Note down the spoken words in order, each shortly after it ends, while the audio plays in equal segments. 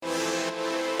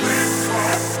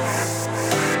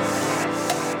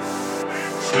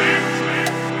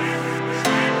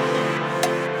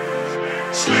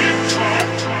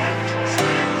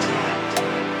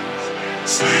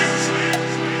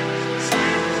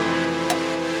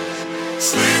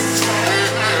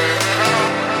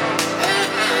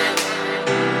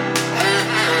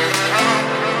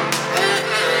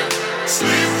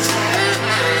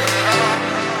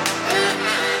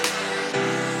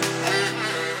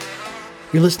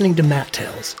You're listening to Matt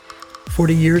Tales,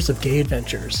 40 Years of Gay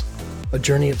Adventures, a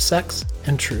journey of sex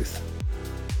and truth.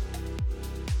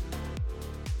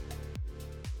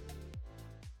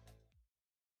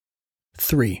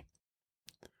 Three.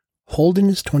 Holden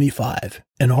is 25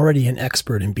 and already an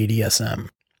expert in BDSM.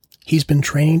 He's been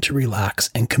training to relax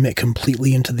and commit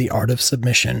completely into the art of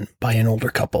submission by an older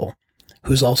couple,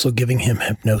 who's also giving him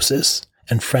hypnosis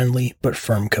and friendly but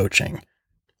firm coaching.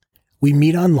 We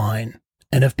meet online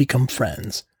and have become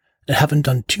friends, and haven't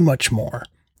done too much more,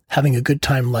 having a good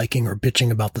time liking or bitching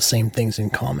about the same things in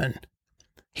common.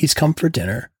 He's come for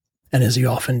dinner, and as he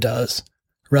often does,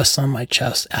 rests on my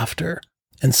chest after,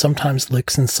 and sometimes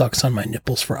licks and sucks on my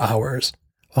nipples for hours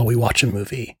while we watch a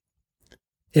movie.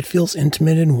 It feels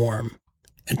intimate and warm,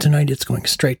 and tonight it's going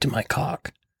straight to my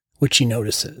cock, which he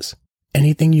notices.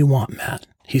 "Anything you want, Matt,"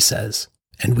 he says,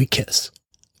 and we kiss,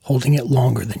 holding it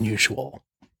longer than usual.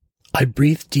 I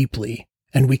breathe deeply,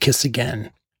 and we kiss again.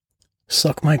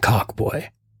 "Suck my cock,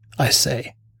 boy," I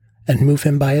say, and move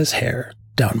him by his hair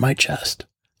down my chest,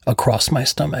 across my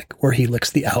stomach where he licks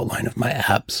the outline of my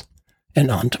abs, and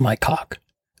onto my cock,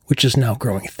 which is now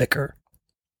growing thicker.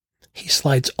 He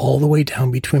slides all the way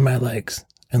down between my legs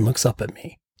and looks up at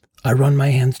me. I run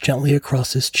my hands gently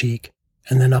across his cheek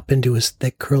and then up into his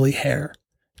thick curly hair,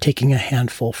 taking a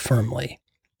handful firmly.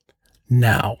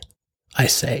 "Now," I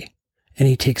say, and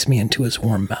he takes me into his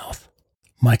warm mouth.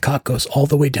 My cock goes all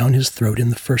the way down his throat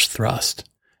in the first thrust,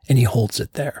 and he holds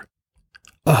it there.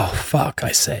 "Oh, fuck,"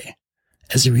 I say,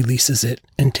 as he releases it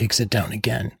and takes it down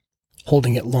again,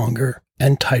 holding it longer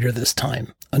and tighter this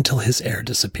time until his air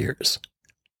disappears.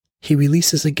 He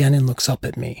releases again and looks up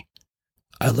at me.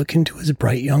 I look into his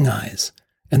bright young eyes,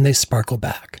 and they sparkle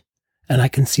back, and I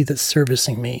can see that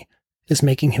servicing me is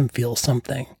making him feel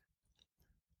something.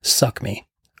 "Suck me,"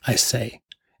 I say,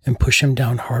 and push him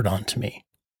down hard onto me.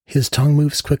 His tongue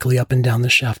moves quickly up and down the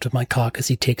shaft of my cock as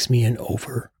he takes me in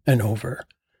over and over.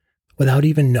 Without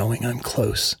even knowing I'm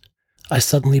close, I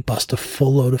suddenly bust a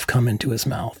full load of cum into his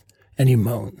mouth, and he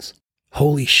moans.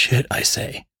 "Holy shit," I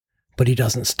say, but he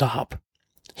doesn't stop.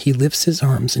 He lifts his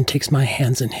arms and takes my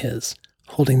hands in his,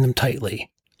 holding them tightly.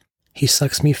 He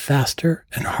sucks me faster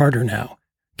and harder now,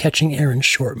 catching air in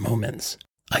short moments.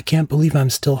 I can't believe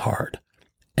I'm still hard,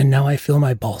 and now I feel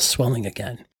my balls swelling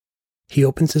again. He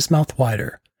opens his mouth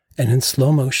wider, and in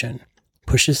slow motion,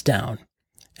 pushes down,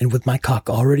 and with my cock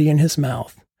already in his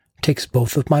mouth, takes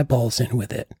both of my balls in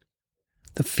with it.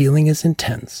 The feeling is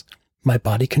intense, my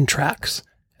body contracts,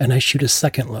 and I shoot a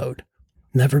second load,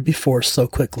 never before so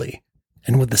quickly,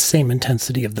 and with the same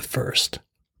intensity of the first.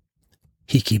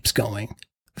 He keeps going.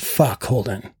 "Fuck,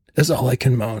 Holden," is all I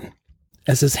can moan,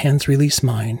 as his hands release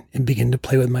mine and begin to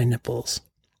play with my nipples.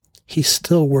 He's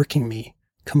still working me,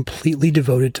 completely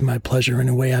devoted to my pleasure in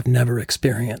a way I've never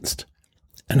experienced,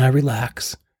 and I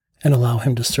relax and allow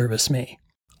him to service me.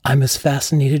 I'm as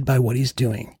fascinated by what he's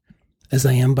doing as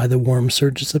I am by the warm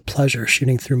surges of pleasure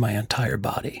shooting through my entire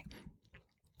body.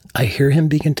 I hear him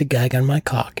begin to gag on my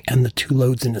cock and the two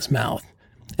loads in his mouth,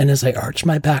 and as I arch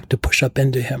my back to push up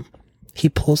into him, he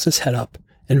pulls his head up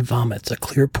and vomits a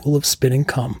clear pool of spit and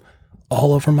cum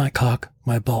all over my cock,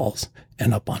 my balls,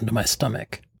 and up onto my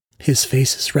stomach. His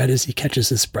face is red as he catches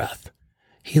his breath.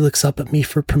 He looks up at me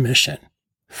for permission.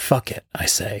 "Fuck it," I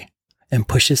say, and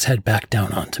push his head back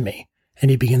down onto me, and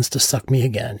he begins to suck me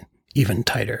again, even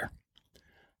tighter.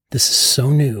 This is so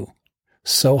new,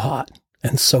 so hot,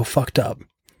 and so fucked up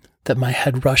that my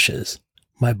head rushes,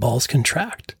 my balls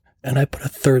contract, and I put a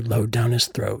third load down his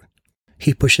throat.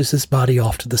 He pushes his body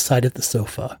off to the side of the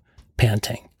sofa,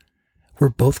 panting. We're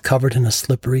both covered in a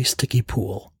slippery, sticky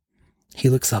pool. He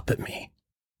looks up at me.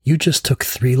 "You just took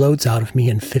 3 loads out of me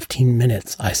in 15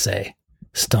 minutes, I say,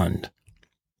 stunned.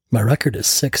 "My record is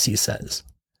 6, he says,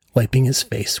 wiping his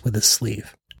face with his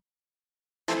sleeve.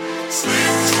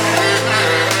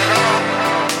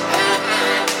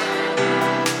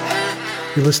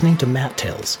 You're listening to Matt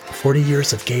Tales, 40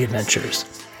 Years of Gay Adventures,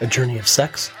 a journey of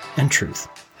sex and truth.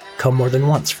 Come more than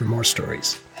once for more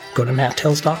stories. Go to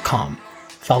matttales.com,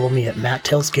 follow me at Matt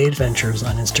Tales Gay Adventures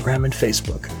on Instagram and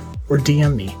Facebook, or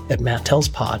DM me at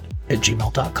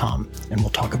mattelspod@gmail.com, and we'll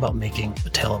talk about making a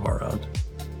tale of our own.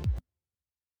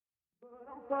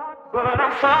 But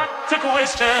I'm far to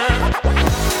question.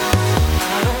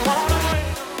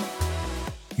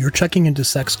 You're checking into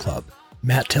Sex Club,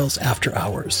 Matt Tales After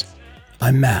Hours.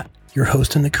 I'm Matt, your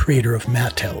host and the creator of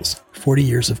Matt Tales, 40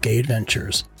 Years of Gay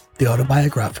Adventures, the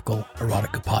autobiographical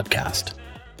erotica podcast.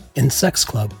 In Sex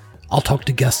Club, I'll talk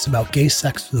to guests about gay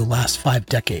sex for the last 5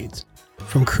 decades,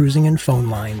 from cruising in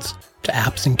phone lines to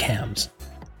apps and cams.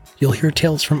 You'll hear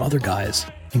tales from other guys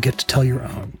and get to tell your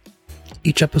own.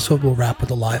 Each episode will wrap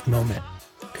with a live moment,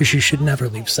 because you should never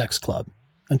leave Sex Club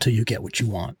until you get what you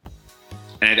want.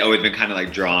 And I'd always been kind of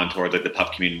like drawn towards like the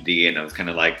pup community, and I was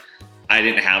kind of like, I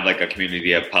didn't have like a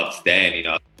community of pups then, you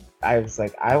know. I was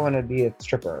like, I want to be a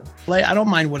stripper. Like, I don't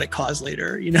mind what it caused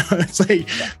later, you know. It's like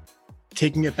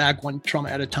taking it back one trauma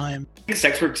at a time. I think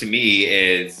sex work to me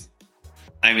is,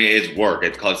 I mean, it's work.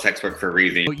 It's called sex work for a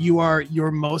reason. You are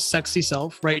your most sexy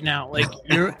self right now. Like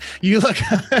you look.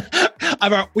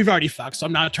 We've already fucked, so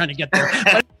I'm not trying to get there.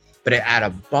 But at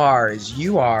a bar, is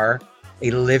you are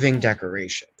a living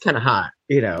decoration. Kind of hot,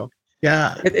 you know.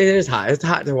 Yeah, it is hot. It's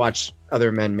hot to watch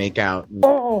other men make out.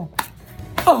 Oh.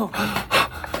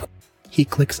 He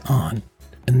clicks on,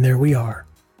 and there we are.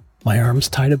 My arms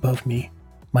tied above me,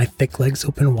 my thick legs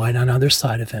open wide on either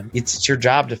side of him. It's your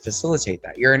job to facilitate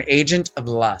that. You're an agent of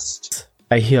lust.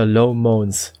 I hear low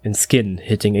moans and skin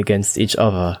hitting against each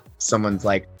other. Someone's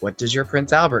like, what does your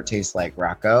Prince Albert taste like,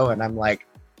 Rocco? And I'm like,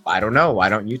 I don't know. Why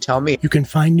don't you tell me? You can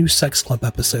find new Sex Club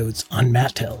episodes on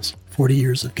Matt Tales, 40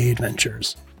 Years of Gay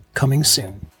Adventures. Coming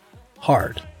soon.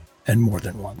 Hard and more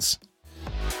than once.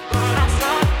 But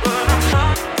I'm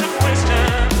far to